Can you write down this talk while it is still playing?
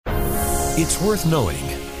It's worth knowing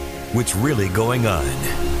what's really going on.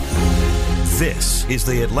 This is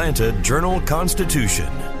the Atlanta Journal-Constitution.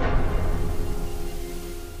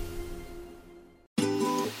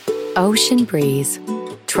 Ocean breeze,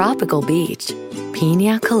 tropical beach,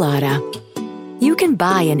 pina colada. You can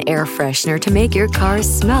buy an air freshener to make your car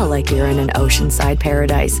smell like you're in an oceanside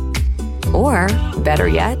paradise. Or, better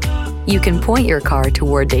yet, you can point your car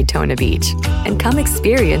toward Daytona Beach and come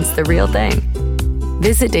experience the real thing.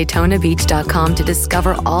 Visit DaytonaBeach.com to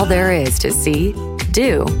discover all there is to see,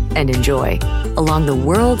 do, and enjoy along the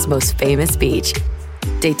world's most famous beach.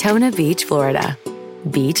 Daytona Beach, Florida.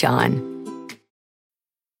 Beach on.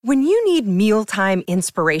 When you need mealtime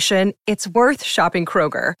inspiration, it's worth shopping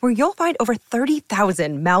Kroger, where you'll find over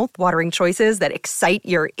 30,000 mouth-watering choices that excite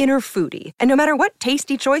your inner foodie. And no matter what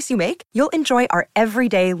tasty choice you make, you'll enjoy our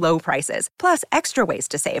everyday low prices, plus extra ways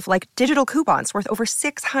to save, like digital coupons worth over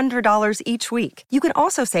 $600 each week. You can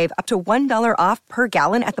also save up to $1 off per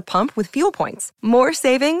gallon at the pump with fuel points. More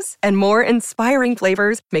savings and more inspiring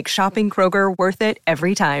flavors make shopping Kroger worth it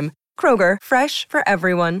every time. Kroger, fresh for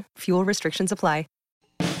everyone. Fuel restrictions apply.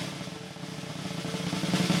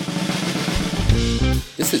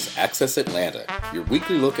 This is Access Atlanta, your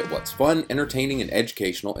weekly look at what's fun, entertaining, and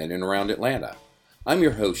educational in and around Atlanta. I'm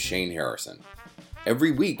your host, Shane Harrison.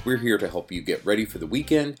 Every week, we're here to help you get ready for the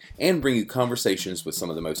weekend and bring you conversations with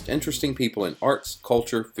some of the most interesting people in arts,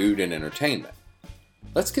 culture, food, and entertainment.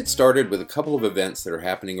 Let's get started with a couple of events that are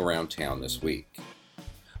happening around town this week.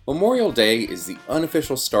 Memorial Day is the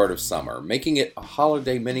unofficial start of summer, making it a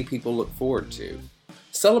holiday many people look forward to.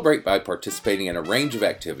 Celebrate by participating in a range of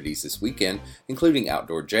activities this weekend, including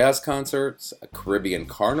outdoor jazz concerts, a Caribbean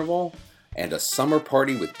carnival, and a summer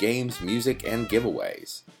party with games, music, and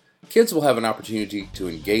giveaways. Kids will have an opportunity to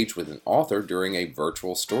engage with an author during a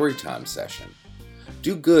virtual storytime session.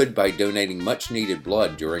 Do good by donating much-needed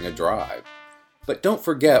blood during a drive. But don't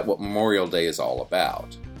forget what Memorial Day is all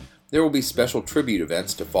about. There will be special tribute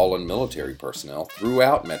events to fallen military personnel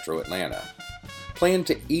throughout Metro Atlanta. Plan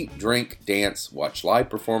to eat, drink, dance, watch live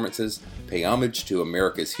performances, pay homage to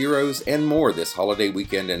America's heroes, and more this holiday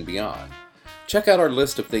weekend and beyond. Check out our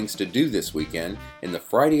list of things to do this weekend in the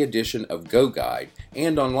Friday edition of Go Guide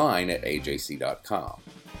and online at ajc.com.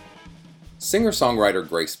 Singer-songwriter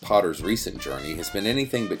Grace Potter's recent journey has been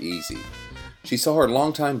anything but easy. She saw her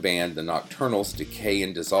longtime band, the Nocturnals, decay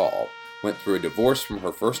and dissolve, went through a divorce from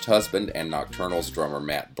her first husband and Nocturnals drummer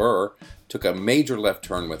Matt Burr, took a major left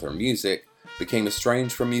turn with her music, became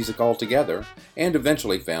estranged from music altogether, and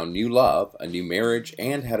eventually found new love, a new marriage,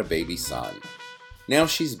 and had a baby son. Now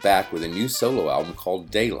she's back with a new solo album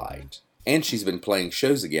called Daylight, and she's been playing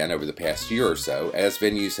shows again over the past year or so as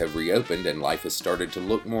venues have reopened and life has started to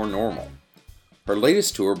look more normal. Her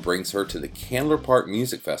latest tour brings her to the Candler Park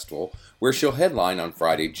Music Festival, where she'll headline on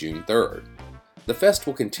Friday, June 3rd. The fest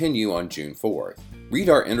will continue on June 4th. Read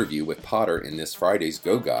our interview with Potter in this Friday's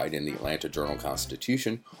Go Guide in the Atlanta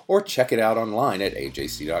Journal-Constitution, or check it out online at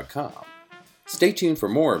ajc.com. Stay tuned for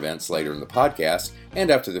more events later in the podcast, and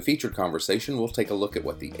after the featured conversation, we'll take a look at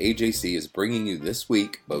what the AJC is bringing you this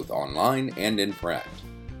week, both online and in print.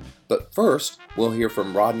 But first, we'll hear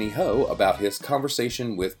from Rodney Ho about his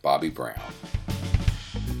conversation with Bobby Brown.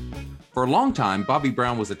 For a long time, Bobby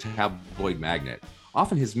Brown was a tabloid magnet.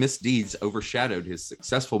 Often his misdeeds overshadowed his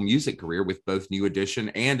successful music career with both New Edition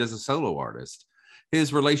and as a solo artist.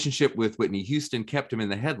 His relationship with Whitney Houston kept him in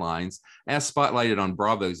the headlines, as spotlighted on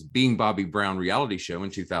Bravo's Being Bobby Brown reality show in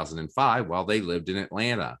 2005 while they lived in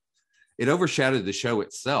Atlanta. It overshadowed the show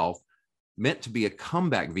itself, meant to be a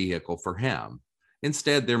comeback vehicle for him.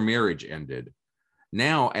 Instead, their marriage ended.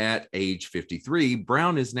 Now, at age 53,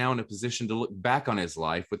 Brown is now in a position to look back on his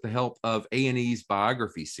life with the help of A&E's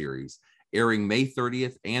biography series, airing May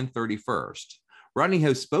 30th and 31st. Rodney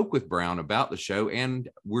Ho spoke with Brown about the show, and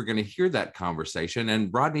we're going to hear that conversation, and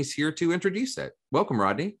Rodney's here to introduce it. Welcome,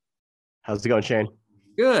 Rodney. How's it going, Shane?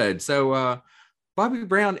 Good. So, Bobby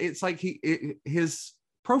Brown, it's like his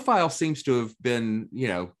profile seems to have been,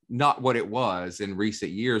 not what it was in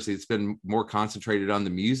recent years. It's been more concentrated on the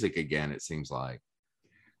music again, it seems like.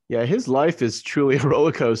 Yeah, his life is truly a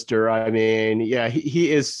roller coaster. I mean, yeah,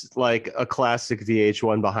 he is like a classic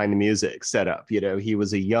VH1 behind the music setup. He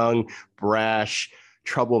was a young, brash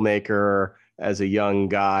troublemaker as a young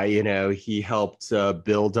guy. He helped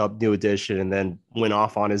build up New Edition and then went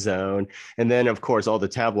off on his own. And then, of course, all the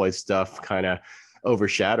tabloid stuff kind of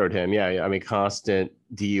overshadowed him. Yeah, I mean, constant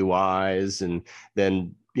DUIs and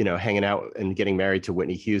then, hanging out and getting married to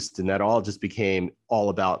Whitney Houston. That all just became all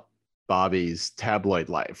about Bobby's tabloid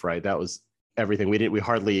life, right? That was everything. We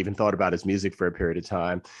hardly even thought about his music for a period of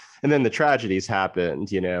time. And then the tragedies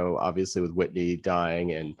happened, obviously with Whitney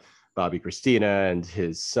dying and Bobby Christina and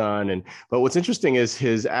his son. But what's interesting is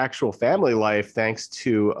his actual family life, thanks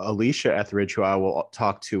to Alicia Etheridge, who I will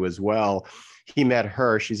talk to as well. He met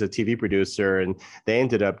her. She's a TV producer, and they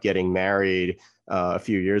ended up getting married a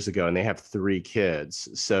few years ago, and they have 3 kids.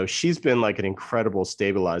 So she's been like an incredible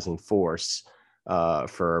stabilizing force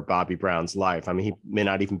for Bobby Brown's life. I mean, he may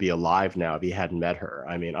not even be alive now if he hadn't met her.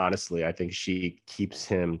 I mean, honestly, I think she keeps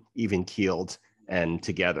him even keeled and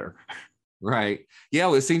together. Right. Yeah.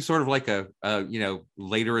 Well, it seems sort of like a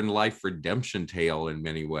later in life redemption tale in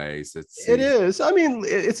many ways. It is. I mean,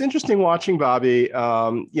 it's interesting watching Bobby.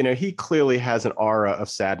 He clearly has an aura of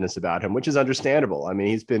sadness about him, which is understandable. I mean,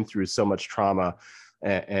 he's been through so much trauma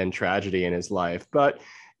and tragedy in his life, but,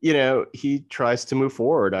 he tries to move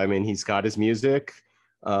forward. I mean, he's got his music.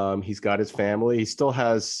 He's got his family. He still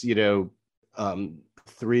has,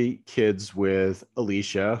 3 kids with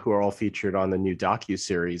Alicia, who are all featured on the new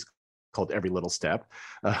docuseries called Every Little Step,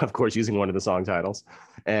 of course, using one of the song titles.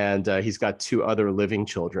 And he's got 2 other living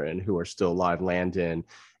children who are still alive, Landon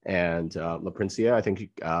and La Princia. I think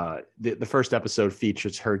the first episode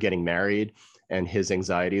features her getting married and his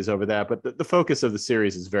anxieties over that. But the focus of the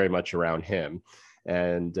series is very much around him.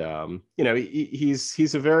 And,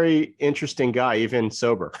 he's a very interesting guy, even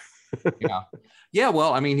sober. Yeah. Yeah.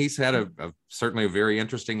 Well, I mean, he's had certainly a very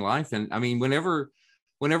interesting life. And I mean, whenever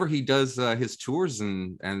he does his tours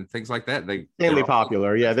and things like that, they're insanely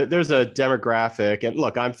popular. Yeah, there's a demographic. And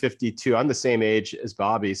look, I'm 52. I'm the same age as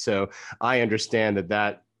Bobby. So I understand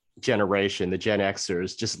that generation, the Gen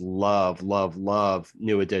Xers, just love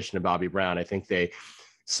New Edition of Bobby Brown. I think they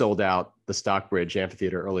sold out the Stockbridge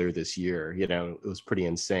Amphitheater earlier this year. It was pretty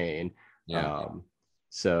insane. Yeah.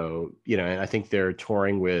 And I think they're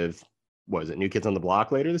touring with, what is it, New Kids on the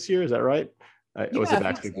Block later this year? Is that right? Was it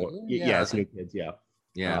Backstreet Boys? Yeah, it's New Kids.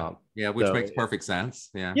 Yeah. Which makes perfect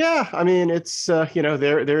sense. Yeah. I mean, it's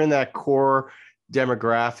they're in that core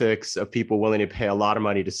demographics of people willing to pay a lot of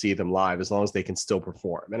money to see them live, as long as they can still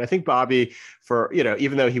perform. And I think Bobby,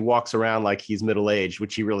 even though he walks around like he's middle-aged,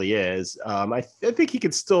 which he really is, I think he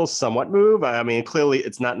could still somewhat move. I mean, clearly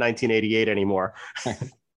it's not 1988 anymore.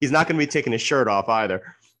 He's not going to be taking his shirt off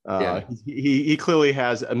either. He clearly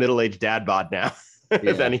has a middle-aged dad bod now,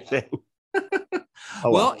 if anything.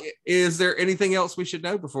 Well, is there anything else we should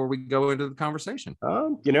know before we go into the conversation?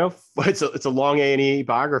 It's a long A&E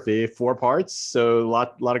biography, 4 parts, so a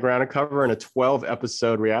lot of ground to cover, and a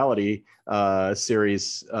 12-episode reality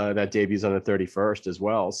series that debuts on the 31st as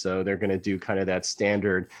well. So they're going to do kind of that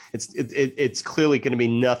standard. It's clearly going to be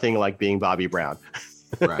nothing like being Bobby Brown.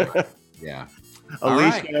 Right. Yeah.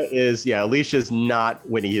 Alicia's not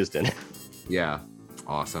Whitney Houston. Yeah.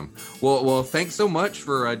 Awesome. Well, thanks so much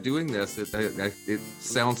for doing this. It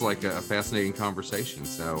sounds like a fascinating conversation.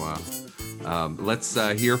 So let's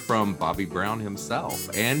hear from Bobby Brown himself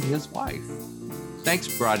and his wife.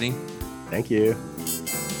 Thanks, Rodney. Thank you.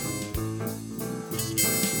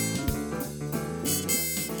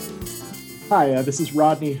 Hi, this is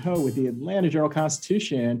Rodney Ho with the Atlanta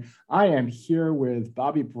Journal-Constitution. I am here with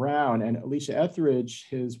Bobby Brown and Alicia Etheridge,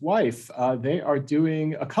 his wife. They are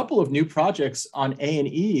doing a couple of new projects on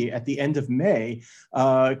A&E at the end of May.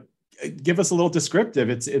 Give us a little descriptive.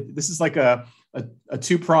 This is like a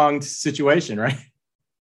 2-pronged situation, right?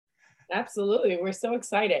 Absolutely. We're so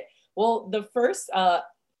excited. Well, the first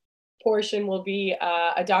portion will be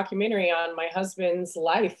a documentary on my husband's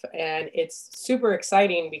life. And it's super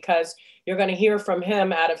exciting because you're going to hear from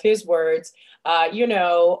him out of his words,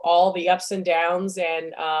 all the ups and downs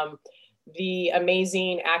and the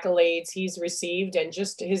amazing accolades he's received and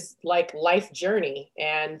just his life journey.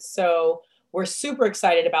 And so we're super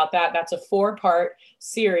excited about that. That's a 4-part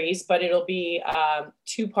series, but it'll be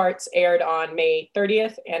 2 parts aired on May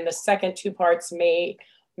 30th and the second 2 parts May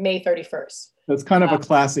 31st. That's kind of a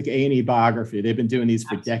classic A&E biography. They've been doing these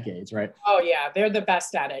for decades, right? Oh yeah, they're the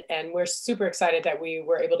best at it. And we're super excited that we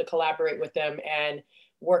were able to collaborate with them and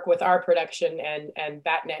work with our production, and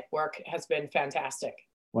that network has been fantastic.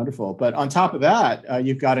 Wonderful. But on top of that,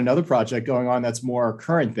 you've got another project going on that's more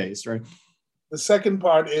current based, right? The second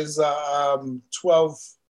part is 12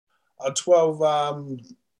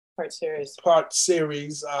 part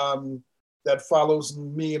series that follows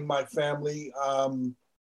me and my family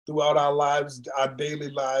throughout our lives, our daily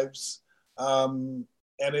lives, and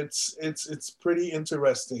it's pretty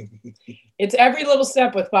interesting. It's Every Little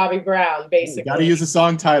Step with Bobby Brown, basically. Got to use a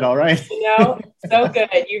song title, right? So good.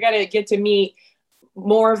 You're gonna get to meet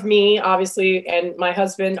more of me, obviously, and my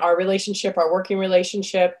husband, our relationship, our working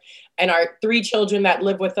relationship, and our 3 children that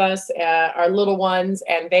live with us, our little ones,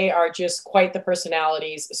 and they are just quite the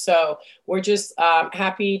personalities. So we're just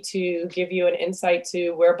happy to give you an insight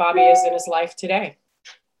to where Bobby is in his life today.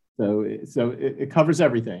 So it covers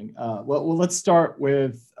everything. Well, let's start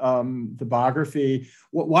with the biography.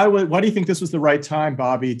 Why do you think this was the right time,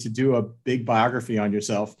 Bobby, to do a big biography on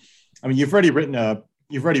yourself? I mean, you've already written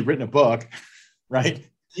a book, right?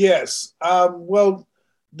 Yes. Well,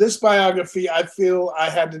 this biography, I feel I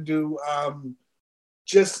had to do.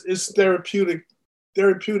 Just it's therapeutic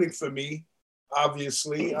for me,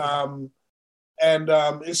 obviously, and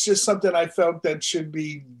it's just something I felt that should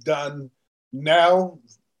be done now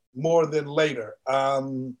more than later.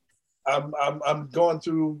 I'm going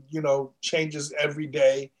through, changes every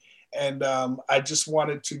day, and I just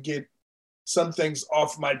wanted to get some things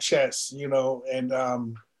off my chest,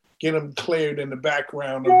 and get them cleared in the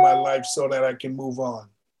background of my life so that I can move on.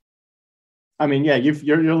 I mean, yeah,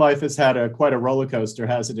 your life has had quite a roller coaster,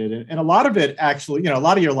 hasn't it? And a lot of it actually, a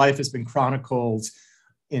lot of your life has been chronicled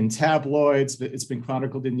in tabloids. It's been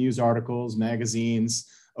chronicled in news articles, magazines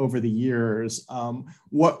over the years.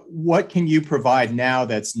 What can you provide now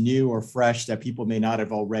that's new or fresh that people may not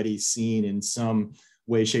have already seen in some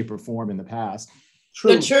way, shape, or form in the past?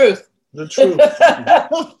 The truth. The truth.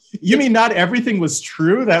 You mean not everything was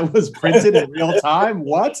true that was printed in real time?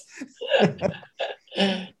 What?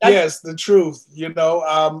 Yes, the truth.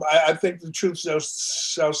 I think the truth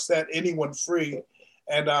shall set anyone free,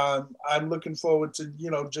 and I'm looking forward to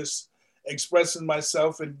just expressing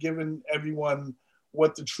myself and giving everyone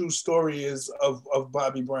what the true story is of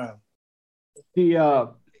Bobby Brown.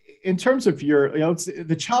 In terms of your,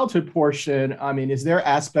 the childhood portion, I mean, is there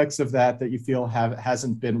aspects of that you feel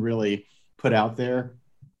hasn't been really put out there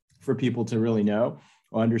for people to really know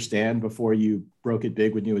or understand before you broke it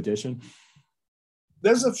big with New Edition?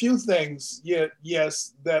 There's a few things,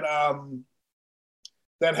 yes, that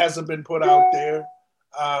hasn't been put out there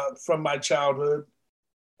from my childhood,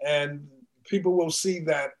 and people will see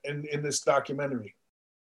that in this documentary.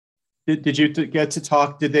 Did you get to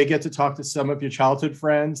talk? Did they get to talk to some of your childhood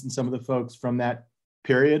friends and some of the folks from that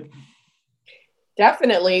period?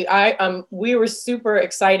 Definitely. We were super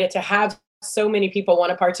excited to have so many people want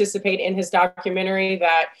to participate in his documentary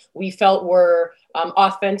that we felt were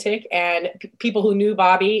authentic, and people who knew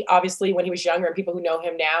Bobby, obviously, when he was younger, and people who know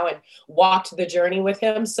him now and walked the journey with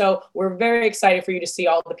him. So we're very excited for you to see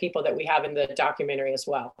all the people that we have in the documentary as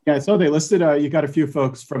well. Yeah, so they listed, you got a few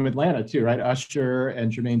folks from Atlanta too, right? Usher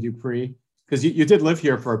and Jermaine Dupri, because you did live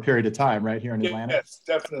here for a period of time, right? Here in Atlanta? Yes,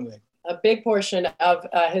 definitely. A big portion of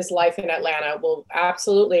his life in Atlanta. Well,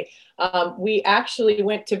 absolutely. We actually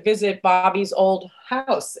went to visit Bobby's old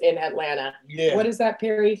house in Atlanta. Yeah. What is that,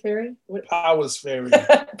 Perry Ferry? Powers Ferry.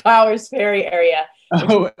 Powers Ferry area.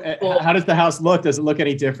 Oh, cool. How does the house look? Does it look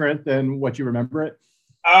any different than what you remember it?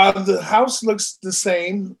 The house looks the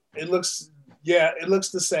same. It looks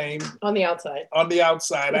the same. On the outside. On the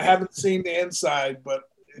outside. I haven't seen the inside, but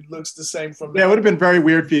it looks the same from there. It would have been very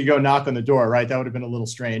weird for you to go knock on the door, right? That would have been a little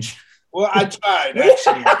strange. Well, I tried,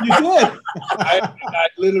 actually. You did? I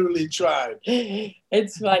literally tried.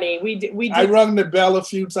 It's funny. We did. I rung the bell a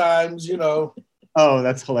few times, Oh,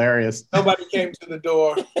 that's hilarious. Nobody came to the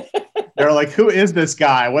door. They're like, who is this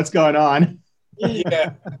guy? What's going on?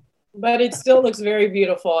 Yeah. But it still looks very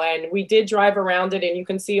beautiful. And we did drive around it, and you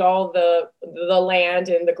can see all the land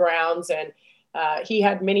and the grounds. And he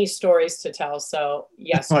had many stories to tell. So,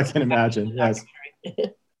 yes. I can imagine. Yes.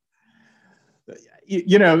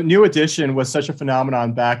 New Edition was such a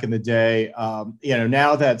phenomenon back in the day.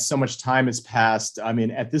 Now that so much time has passed, I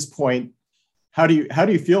mean, at this point, how do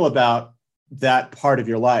you feel about that part of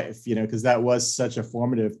your life? Because that was such a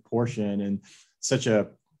formative portion, and such a,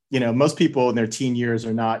 most people in their teen years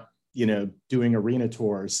are not, doing arena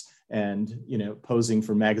tours and, posing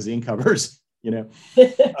for magazine covers,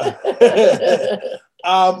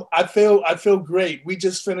 I feel great. We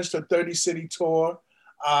just finished a 30-city tour.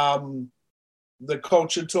 The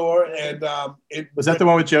Culture Tour, and was that the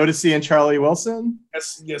one with Jodeci and Charlie Wilson?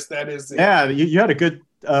 Yes, that is it. Yeah, you had a good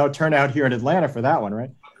turnout here in Atlanta for that one, right?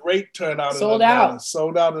 A great turnout. Sold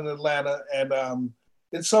out in Atlanta, and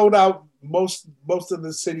it sold out most of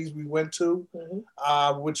the cities we went to,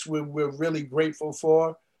 which we're really grateful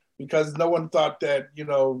for, because no one thought that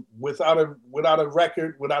without a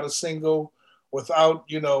record, without a single, without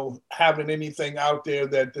having anything out there,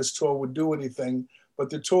 that this tour would do anything. But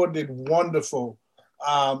the tour did wonderful,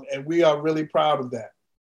 and we are really proud of that.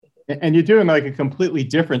 And you're doing like a completely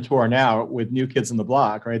different tour now with New Kids on the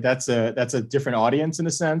Block, right? That's a different audience in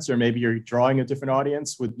a sense, or maybe you're drawing a different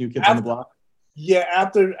audience with New Kids on the Block. Yeah,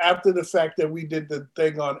 after the fact that we did the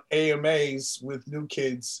thing on AMAs with New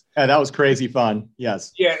Kids. Yeah, that was crazy fun.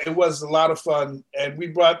 Yes. Yeah, it was a lot of fun, and we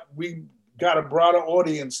got a broader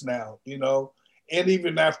audience now, and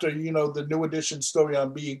even after the New Edition story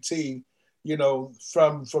on BET. you know,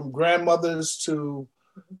 from grandmothers to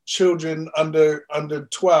children under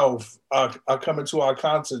 12 are coming to our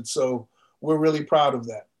concert. So we're really proud of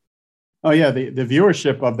that. Oh yeah, the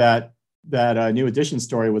viewership of that New Edition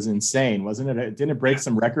story was insane, wasn't it? Didn't it break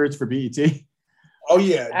some records for BET? Oh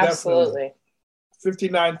yeah, absolutely.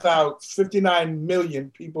 Definitely. 59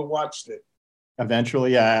 million people watched it.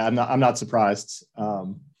 Eventually, yeah, I'm not surprised.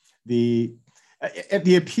 The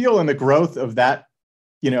appeal and the growth of that,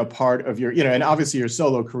 you know, part of your, you know, and obviously your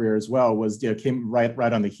solo career as well was, you know, came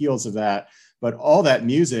right on the heels of that. But all that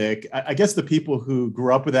music, I guess the people who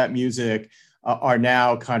grew up with that music are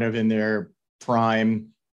now kind of in their prime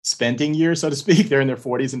spending years, so to speak. They're in their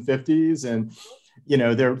 40s and 50s, and you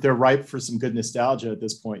know they're ripe for some good nostalgia at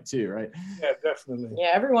this point too, right? Yeah, definitely.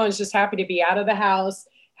 Yeah, everyone's just happy to be out of the house,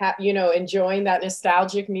 you know, enjoying that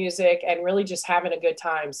nostalgic music and really just having a good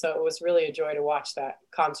time. So it was really a joy to watch that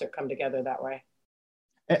concert come together that way.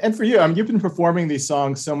 And for you, you've been performing these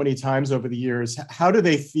songs so many times over the years. How do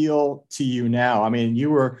they feel to you now? I mean, you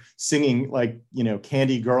were singing like, you know,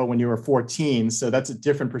 Candy Girl when you were 14, so that's a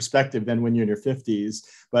different perspective than when you're in your 50s.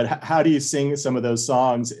 But how do you sing some of those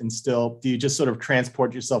songs and still, do you just sort of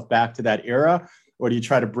transport yourself back to that era, or do you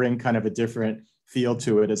try to bring kind of a different feel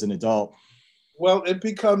to it as an adult? Well, it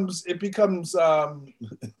becomes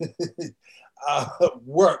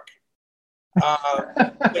work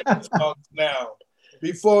songs now.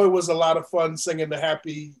 Before it was a lot of fun singing the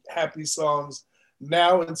happy songs.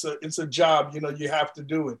 Now it's a job. You know, you have to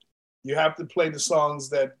do it. You have to play the songs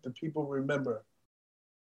that the people remember.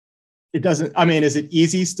 It doesn't. I mean, is it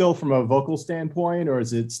easy still from a vocal standpoint, or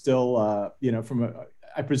is it still, you know, from a?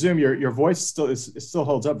 I presume your voice still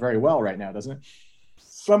holds up very well right now, doesn't it?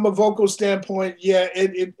 From a vocal standpoint, yeah,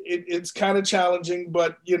 it's kind of challenging,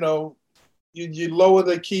 but you know, you lower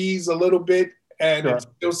the keys a little bit, and It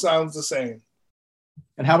still sounds the same.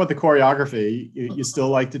 And how about the choreography? You still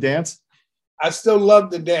like to dance? I still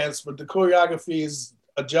love to dance, but the choreography is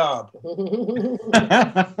a job.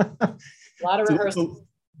 A lot of rehearsals.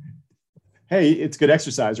 Hey, it's good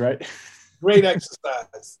exercise, right? Great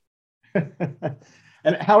exercise.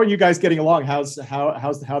 And how are you guys getting along? How's the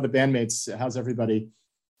bandmates? How's everybody?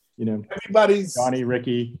 You know, everybody's Johnny,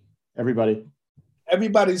 Ricky, everybody.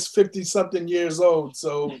 Everybody's 50-something years old,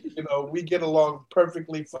 so you know we get along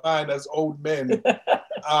perfectly fine as old men.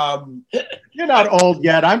 You're not old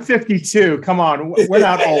yet. I'm 52. Come on, we're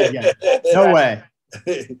not old yet. No way.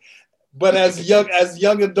 But as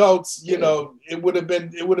young adults, you know, it would have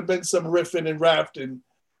been some riffing and rafting.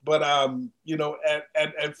 But you know,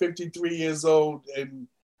 at 53 years old, and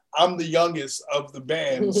I'm the youngest of the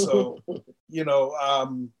band, so you know,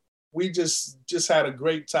 we just had a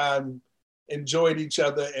great time. Enjoyed each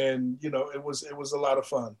other, and you know it was a lot of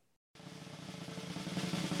fun.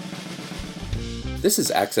 This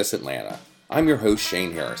is Access Atlanta. I'm your host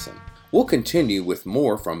Shane Harrison. We'll continue with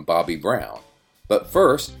more from Bobby Brown, but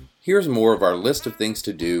first, here's more of our list of things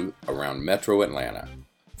to do around Metro Atlanta.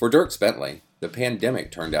 For Dierks Bentley, the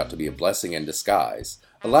pandemic turned out to be a blessing in disguise,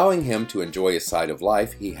 allowing him to enjoy a side of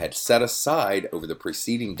life he had set aside over the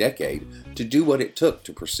preceding decade to do what it took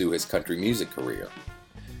to pursue his country music career.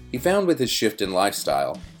 He found with his shift in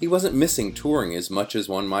lifestyle, he wasn't missing touring as much as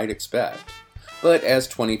one might expect. But as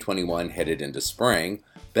 2021 headed into spring,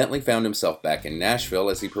 Bentley found himself back in Nashville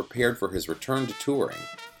as he prepared for his return to touring.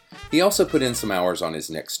 He also put in some hours on his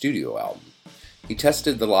next studio album. He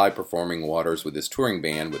tested the live performing waters with his touring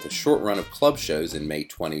band with a short run of club shows in May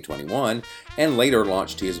 2021, and later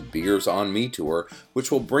launched his Beers on Me tour,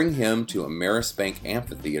 which will bring him to Amerisbank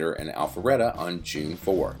Amphitheater in Alpharetta on June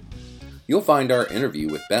 4th. You'll find our interview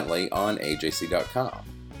with Bentley on AJC.com.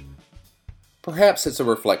 Perhaps it's a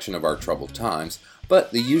reflection of our troubled times,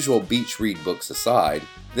 but the usual beach read books aside,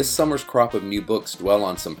 this summer's crop of new books dwell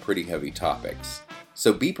on some pretty heavy topics.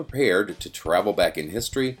 So be prepared to travel back in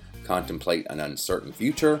history, contemplate an uncertain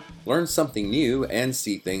future, learn something new, and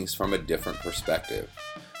see things from a different perspective.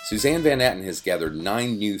 Suzanne Van Atten has gathered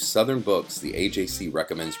 9 new Southern books the AJC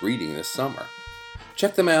recommends reading this summer.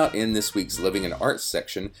 Check them out in this week's Living and Arts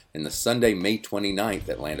section in the Sunday, May 29th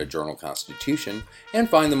Atlanta Journal-Constitution, and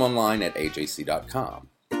find them online at ajc.com.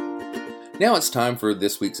 Now it's time for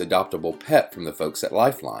this week's adoptable pet from the folks at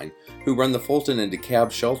Lifeline, who run the Fulton and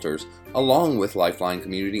DeKalb shelters along with Lifeline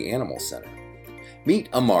Community Animal Center.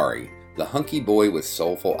 Meet Amari, the hunky boy with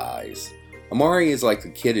soulful eyes. Amari is like the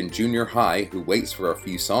kid in junior high who waits for a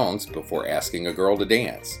few songs before asking a girl to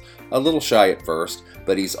dance. A little shy at first,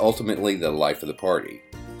 but he's ultimately the life of the party.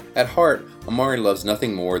 At heart, Amari loves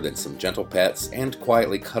nothing more than some gentle pets and to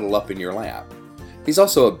quietly cuddle up in your lap. He's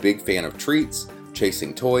also a big fan of treats,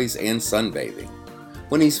 chasing toys, and sunbathing.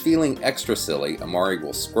 When he's feeling extra silly, Amari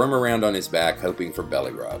will squirm around on his back hoping for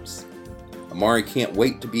belly rubs. Amari can't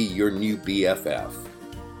wait to be your new BFF.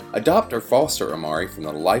 Adopt or foster Amari from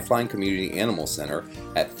the Lifeline Community Animal Center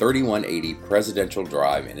at 3180 Presidential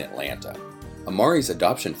Drive in Atlanta. Amari's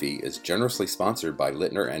adoption fee is generously sponsored by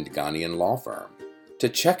Littner and Ghanaian Law Firm. To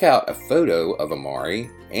check out a photo of Amari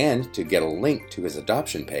and to get a link to his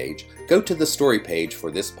adoption page, go to the story page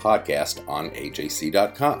for this podcast on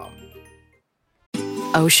ajc.com.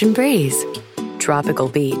 Ocean breeze, tropical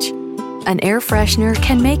beach. An air freshener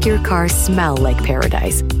can make your car smell like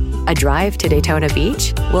paradise. A drive to Daytona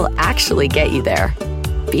Beach will actually get you there.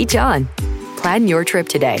 Beach on. Plan your trip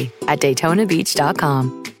today at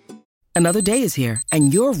DaytonaBeach.com. Another day is here,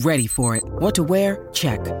 and you're ready for it. What to wear?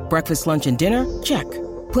 Check. Breakfast, lunch, and dinner? Check.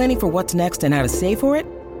 Planning for what's next and how to save for it?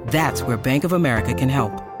 That's where Bank of America can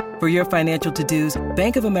help. For your financial to-dos,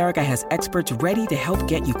 Bank of America has experts ready to help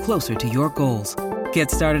get you closer to your goals. Get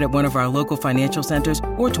started at one of our local financial centers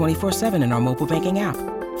or 24/7 in our mobile banking app.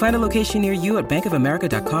 Find a location near you at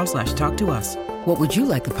bankofamerica.com/talktous. What would you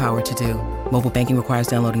like the power to do? Mobile banking requires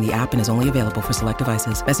downloading the app and is only available for select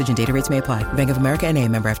devices. Message and data rates may apply. Bank of America N.A.,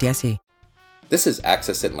 member FDIC. This is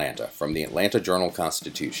Access Atlanta from the Atlanta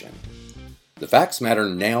Journal-Constitution. The facts matter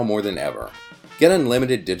now more than ever. Get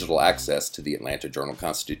unlimited digital access to the Atlanta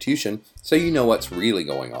Journal-Constitution so you know what's really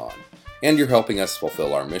going on. And you're helping us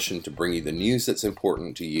fulfill our mission to bring you the news that's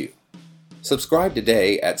important to you. Subscribe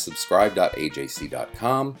today at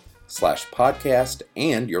subscribe.ajc.com/podcast,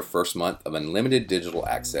 and your first month of unlimited digital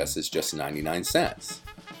access is just 99 cents.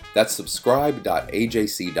 That's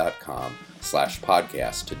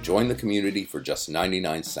subscribe.ajc.com/podcast to join the community for just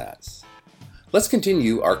 99 cents. Let's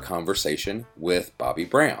continue our conversation with Bobby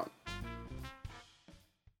Brown.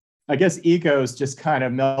 I guess egos just kind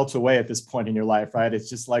of melt away at this point in your life, right? It's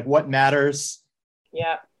just like what matters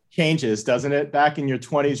changes, doesn't it? Back in your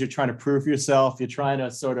 20s, you're trying to prove yourself. You're trying to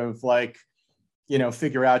sort of like,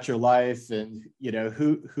 figure out your life and,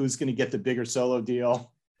 who's going to get the bigger solo deal,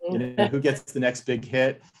 who gets the next big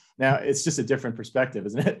hit. Now it's just a different perspective,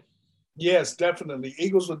 isn't it? Yes, definitely.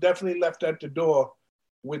 Eagles were definitely left at the door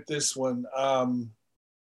with this one.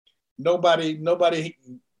 Nobody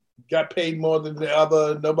got paid more than the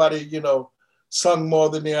other. Nobody, sung more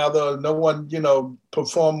than the other. No one,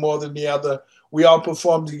 performed more than the other. We all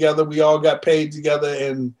performed together. We all got paid together,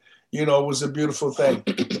 and, it was a beautiful thing.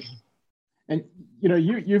 And,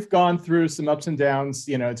 you've gone through some ups and downs.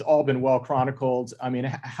 It's all been well chronicled. I mean,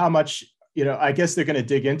 how much, I guess they're going to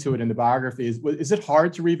dig into it in the biography. Is it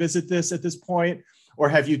hard to revisit this at this point? Or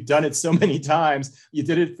have you done it so many times? You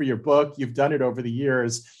did it for your book. You've done it over the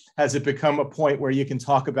years. Has it become a point where you can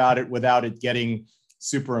talk about it without it getting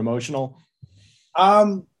super emotional?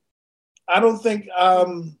 I don't think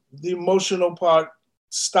the emotional part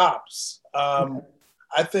stops.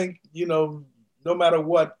 I think, no matter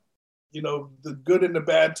what, the good and the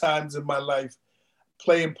bad times in my life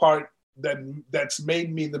play a part that's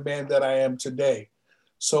made me the man that I am today.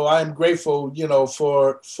 So I'm grateful,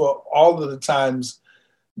 for all of the times,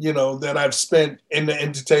 that I've spent in the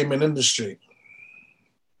entertainment industry.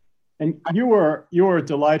 And you were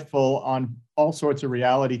delightful on all sorts of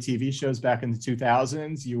reality TV shows back in the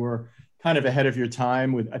 2000s. You were kind of ahead of your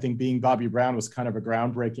time with, I think, Being Bobby Brown was kind of a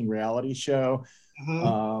groundbreaking reality show.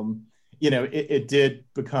 Mm-hmm. It did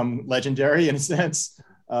become legendary in a sense.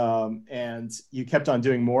 And you kept on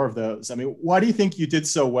doing more of those. I mean, why do you think you did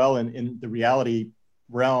so well in the reality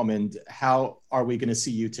realm, and how are we going to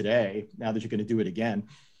see you today now that you're going to do it again?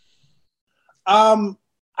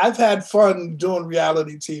 I've had fun doing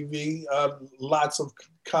reality TV, lots of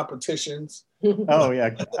competitions. Oh,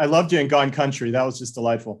 yeah. I loved you in Gone Country. That was just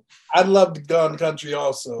delightful. I loved Gone Country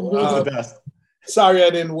also. It was the best. Sorry I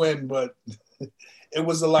didn't win, but it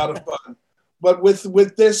was a lot of fun. But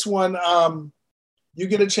with this one, you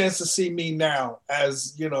get a chance to see me now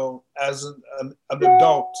as, as an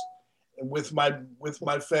adult with my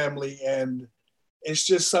family. And it's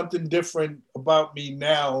just something different about me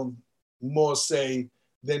now, more say,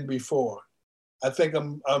 than before. I think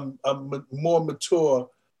I'm more mature,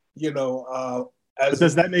 But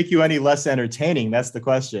does that make you any less entertaining? That's the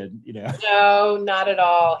question, No, not at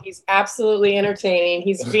all. He's absolutely entertaining.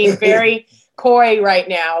 He's being very coy right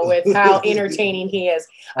now with how entertaining he is.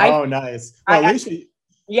 Nice. Well, Alicia,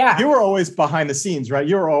 you were always behind the scenes, right?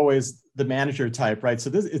 You were always the manager type, right?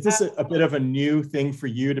 So is this a bit of a new thing for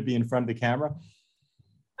you to be in front of the camera?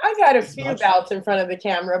 I've had a few bouts in front of the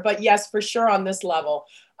camera, but yes, for sure on this level.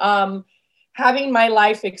 Having my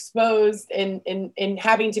life exposed and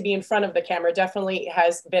having to be in front of the camera definitely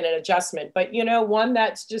has been an adjustment. But, one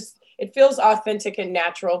that's just, it feels authentic and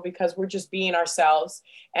natural because we're just being ourselves.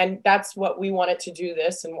 And that's what we wanted to do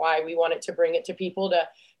this, and why we wanted to bring it to people,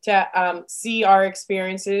 to see our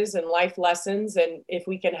experiences and life lessons. And if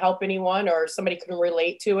we can help anyone or somebody can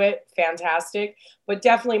relate to it, fantastic. But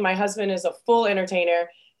definitely my husband is a full entertainer.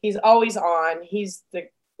 He's always on. He's the,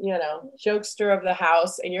 jokester of the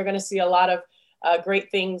house. And you're going to see a lot of great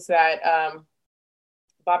things that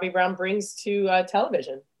Bobby Brown brings to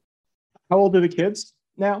television. How old are the kids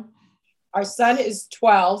now? Our son is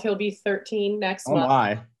 12. He'll be 13 next month. Oh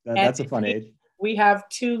my, that's a fun age. We have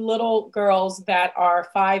 2 little girls that are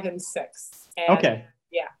 5 and 6. And okay.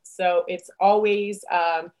 Yeah. So it's always,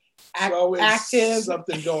 active.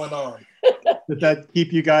 Something going on. Does that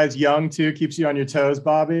keep you guys young too? Keeps you on your toes,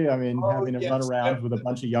 Bobby? I mean, having to run around definitely. with a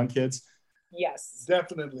bunch of young kids. Yes.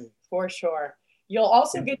 Definitely. For sure. You'll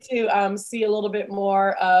also get to see a little bit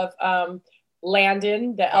more of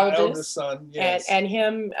Landon, the eldest son, yes. and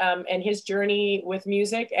him and his journey with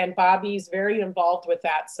music. And Bobby's very involved with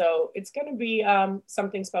that. So it's going to be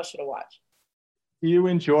something special to watch. Do you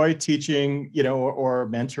enjoy teaching, or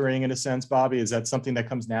mentoring in a sense, Bobby? Is that something that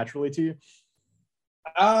comes naturally to you?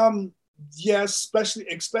 Yes,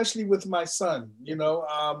 especially with my son.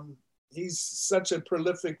 He's such a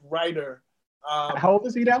prolific writer. How old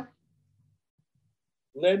is he now?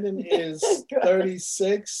 Lennon is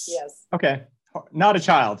 36. Yes. Okay. Not a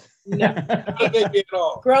child. No. At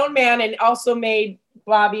all. Grown man, and also made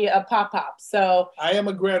Bobby a pop-pop. So I am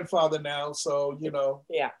a grandfather now, so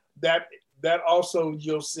yeah. That also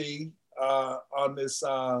you'll see on this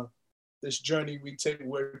this journey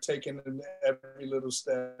we're taking in every little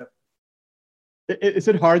step. Is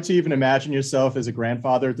it hard to even imagine yourself as a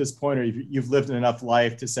grandfather at this point, or you've lived enough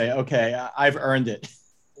life to say, okay, I've earned it?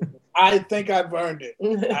 I think I've earned it.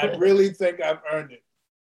 I really think I've earned it.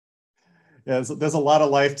 Yeah, there's a lot of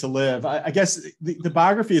life to live. I guess the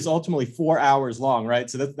biography is ultimately 4 hours long, right?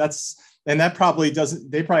 So that probably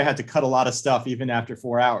they probably had to cut a lot of stuff even after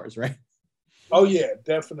 4 hours, right? Oh yeah,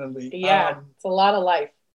 definitely. Yeah, it's a lot of life.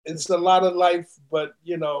 It's a lot of life, but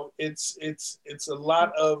it's a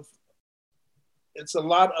lot of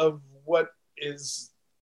what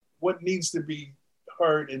needs to be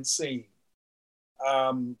heard and seen.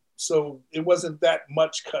 So it wasn't that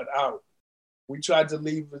much cut out. We tried to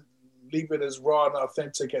leave it as raw and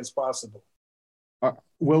authentic as possible.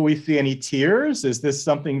 Will we see any tears? Is this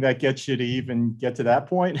something that gets you to even get to that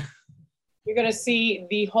point? You're going to see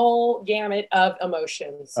the whole gamut of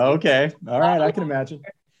emotions. Okay. All right. I can imagine.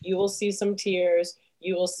 You will see some tears.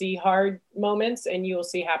 You will see hard moments, and you will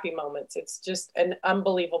see happy moments. It's just an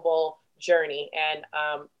unbelievable journey, and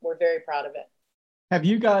we're very proud of it. Are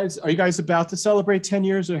you guys about to celebrate 10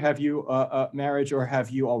 years, or have you marriage, or have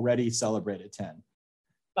you already celebrated 10?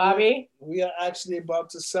 Bobby? We are actually about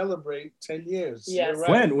to celebrate 10 years. Yes.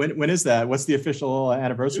 Right. When is that? What's the official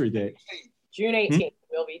anniversary date? June 18th.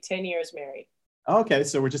 We'll be 10 years married. Okay,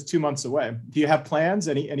 so we're just 2 months away. Do you have plans?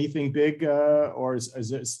 Anything big, or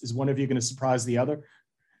is one of you going to surprise the other?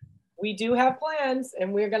 We do have plans,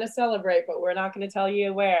 and we're going to celebrate, but we're not going to tell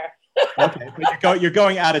you where. Okay, but you're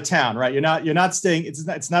going out of town, right? You're not staying.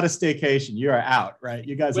 It's not a staycation. You are out, right?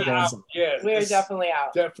 You guys are going somewhere. Yeah, we're definitely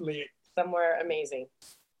out. Definitely somewhere amazing.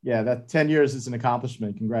 Yeah, that 10 years is an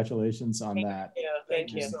accomplishment. Congratulations on that.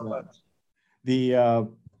 Thank you so much.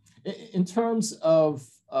 In terms of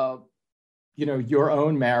your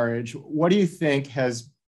own marriage, what do you think has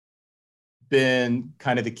been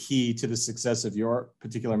kind of the key to the success of your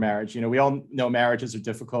particular marriage? We all know marriages are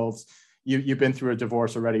difficult. You've been through a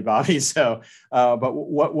divorce already, Bobby. So, but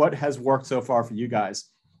what has worked so far for you guys?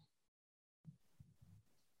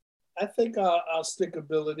 I think our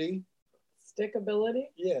stickability. Stickability?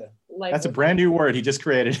 Yeah. That's a brand new word he just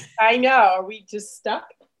created. I know. Are we just stuck?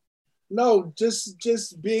 No,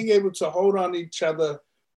 just being able to hold on to each other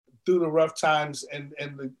through the rough times and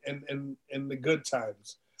the good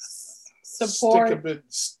times. Support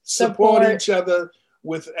each other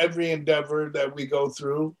with every endeavor that we go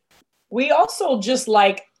through. We also just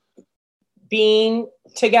like being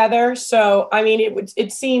together. So, I mean,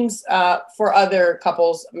 it seems for other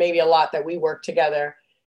couples, maybe a lot that we work together.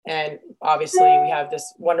 And obviously we have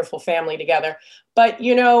this wonderful family together, but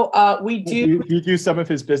we do. Do you do some of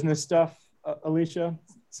his business stuff, Alicia?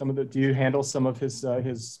 Do you handle some of his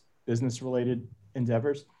business related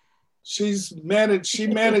endeavors? She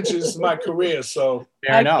manages my career. So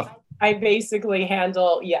fair enough. I basically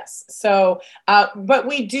handle, yes. So, but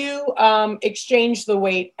we do exchange the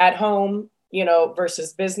weight at home,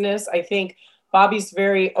 versus business. I think Bobby's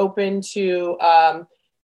very open to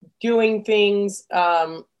doing things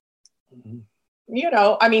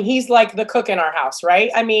I mean, he's like the cook in our house,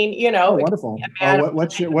 right? I mean, Oh, wonderful.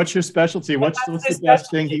 What's your specialty? What's the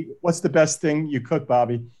best thing? What's the best thing you cook,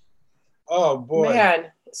 Bobby? Oh boy, man,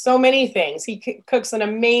 so many things. He cooks an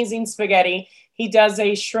amazing spaghetti. He does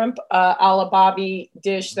a shrimp a la Bobby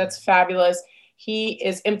dish that's fabulous. He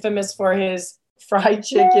is infamous for his fried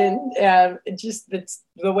chicken, just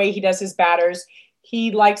the way he does his batters.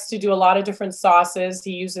 He likes to do a lot of different sauces.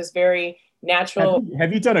 He uses very natural.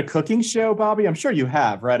 Have you done a cooking show, Bobby? I'm sure you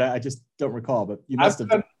have, right? I just don't recall, but you must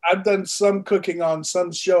have. I've done some cooking on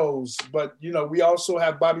some shows, but we also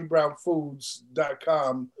have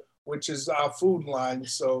BobbyBrownFoods.com, which is our food line.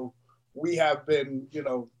 So we have been,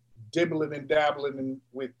 dibbling and dabbling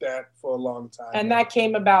with that for a long time. And that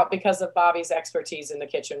came about because of Bobby's expertise in the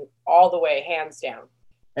kitchen, all the way, hands down.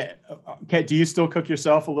 Okay, do you still cook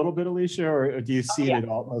yourself a little bit, Alicia, or do you see it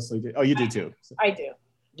all mostly? Oh, you do too. I do.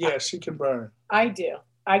 Yeah, she can burn. I do.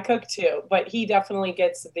 I cook too, but he definitely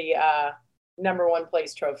gets the number one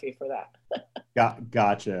place trophy for that.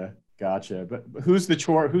 Gotcha. But who's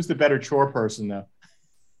the better chore person though?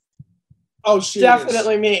 Oh, she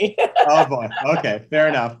definitely me. Oh boy. Okay, fair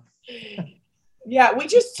enough. Yeah, we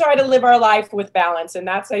just try to live our life with balance, and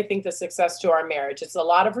that's, I think, the success to our marriage. It's a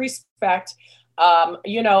lot of respect, a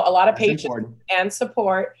lot of patience and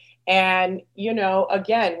support, and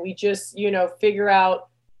again, we just figure out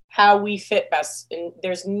how we fit best, and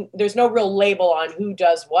there's no real label on who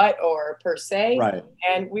does what or per se, right?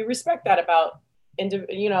 And we respect that about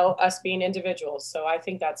us being individuals. So I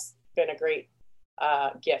think that's been a great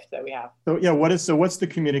gift that we have. So yeah, what's the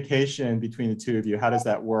communication between the two of you? How does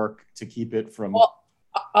that work to keep it from? Well,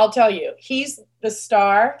 I'll tell you, he's the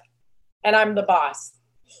star and I'm the boss.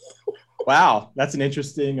 Wow, that's an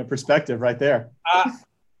interesting perspective right there.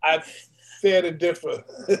 I fear to differ.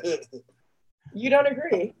 You don't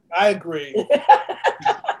agree? I agree.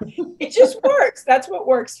 It just works. That's what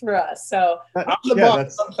works for us. So I'm the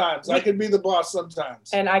boss sometimes. I can be the boss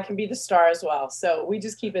sometimes. And I can be the star as well. So we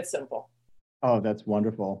just keep it simple. Oh, that's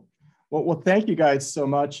wonderful. Well, thank you guys so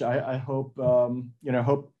much. I hope,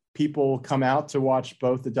 hope people come out to watch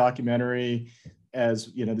both the documentary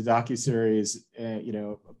as, the docuseries,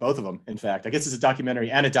 both of them, in fact. I guess it's a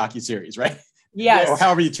documentary and a docuseries, right? Yes. Or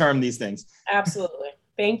however you term these things. Absolutely.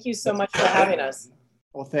 Thank you so much for having us.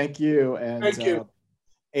 Well, thank you. And thank you.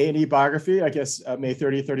 A&E Biography, I guess, May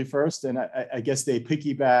 30th, 31st. And I guess they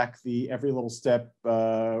piggyback the Every Little Step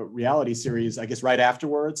reality series, I guess, right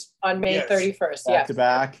afterwards. On May 31st, back to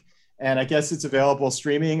back. And I guess it's available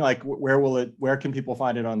streaming. Like, where can people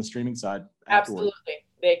find it on the streaming side? Absolutely.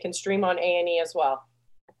 They can stream on A&E as well.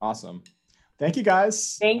 Awesome. Thank you,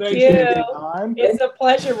 guys. Thank you. It's a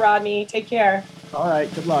pleasure, Rodney. Take care. All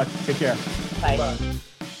right. Good luck. Take care. Bye. Bye.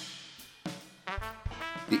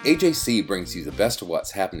 The AJC brings you the best of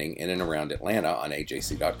what's happening in and around Atlanta on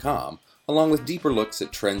AJC.com, along with deeper looks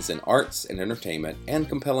at trends in arts and entertainment and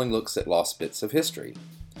compelling looks at lost bits of history.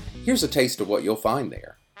 Here's a taste of what you'll find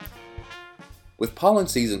there. With pollen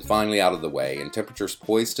season finally out of the way and temperatures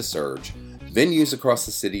poised to surge, venues across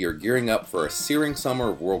the city are gearing up for a searing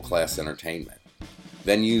summer of world-class entertainment.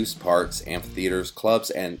 Venues, parks, amphitheaters, clubs,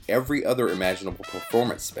 and every other imaginable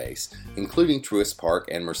performance space, including Truist Park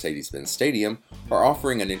and Mercedes-Benz Stadium, are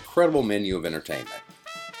offering an incredible menu of entertainment.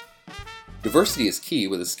 Diversity is key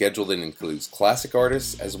with a schedule that includes classic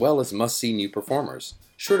artists as well as must-see new performers,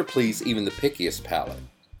 sure to please even the pickiest palate.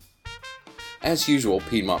 As usual,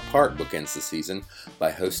 Piedmont Park bookends the season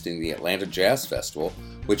by hosting the Atlanta Jazz Festival,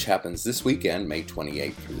 which happens this weekend, May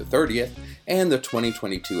 28th through the 30th, and the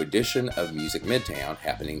 2022 edition of Music Midtown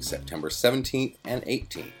happening September 17th and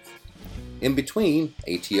 18th. In between,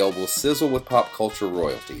 ATL will sizzle with pop culture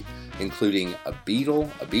royalty, including a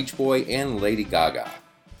Beatle, a Beach Boy, and Lady Gaga.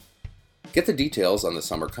 Get the details on the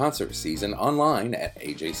summer concert season online at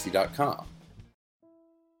AJC.com.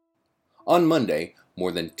 On Monday,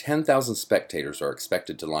 more than 10,000 spectators are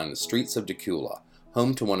expected to line the streets of Decula,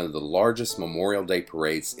 home to one of the largest Memorial Day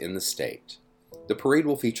parades in the state. The parade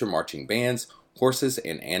will feature marching bands, horses,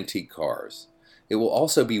 and antique cars. It will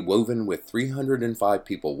also be woven with 305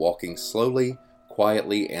 people walking slowly,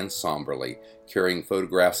 quietly, and somberly, carrying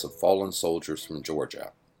photographs of fallen soldiers from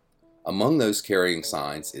Georgia. Among those carrying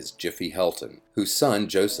signs is Jiffy Helton, whose son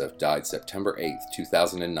Joseph died September 8,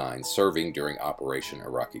 2009, serving during Operation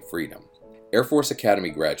Iraqi Freedom. Air Force Academy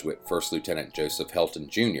graduate First Lieutenant Joseph Helton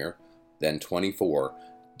Jr., then 24,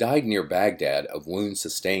 died near Baghdad of wounds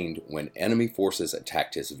sustained when enemy forces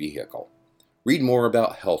attacked his vehicle. Read more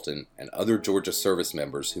about Helton and other Georgia service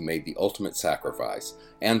members who made the ultimate sacrifice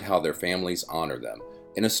and how their families honor them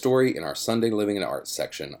in a story in our Sunday Living and Arts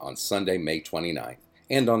section on Sunday, May 29th,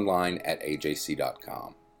 and online at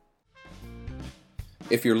AJC.com.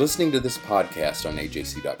 If you're listening to this podcast on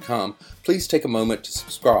AJC.com, please take a moment to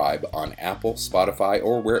subscribe on Apple, Spotify,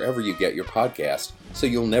 or wherever you get your podcast so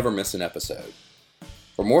you'll never miss an episode.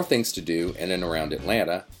 For more things to do in and around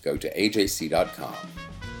Atlanta, go to AJC.com.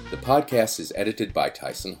 The podcast is edited by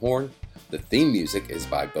Tyson Horn. The theme music is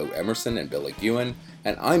by Bo Emerson and Billy Ewan,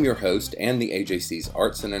 and I'm your host and the AJC's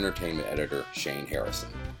Arts and Entertainment Editor, Shane Harrison.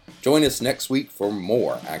 Join us next week for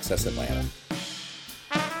more Access Atlanta.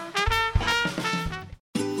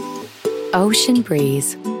 Ocean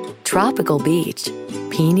breeze, tropical beach,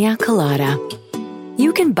 pina colada.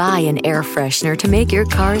 You can buy an air freshener to make your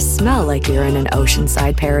car smell like you're in an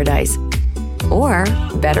oceanside paradise. Or,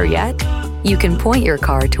 better yet, you can point your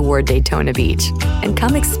car toward Daytona Beach and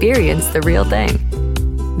come experience the real thing.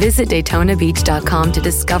 Visit DaytonaBeach.com to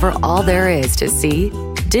discover all there is to see,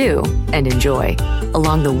 do, and enjoy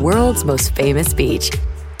along the world's most famous beach,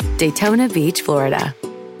 Daytona Beach, Florida.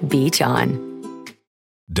 Beach on.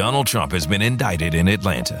 Donald Trump has been indicted in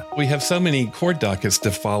Atlanta. We have so many court dockets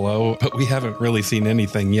to follow, but we haven't really seen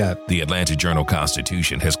anything yet. The Atlanta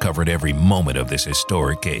Journal-Constitution has covered every moment of this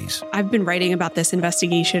historic case. I've been writing about this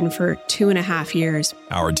investigation for 2.5 years.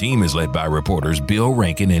 Our team is led by reporters Bill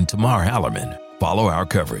Rankin and Tamar Hallerman. Follow our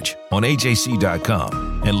coverage on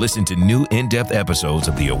AJC.com and listen to new in-depth episodes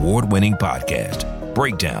of the award-winning podcast,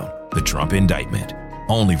 Breakdown, the Trump Indictment,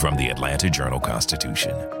 only from the Atlanta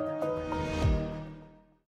Journal-Constitution.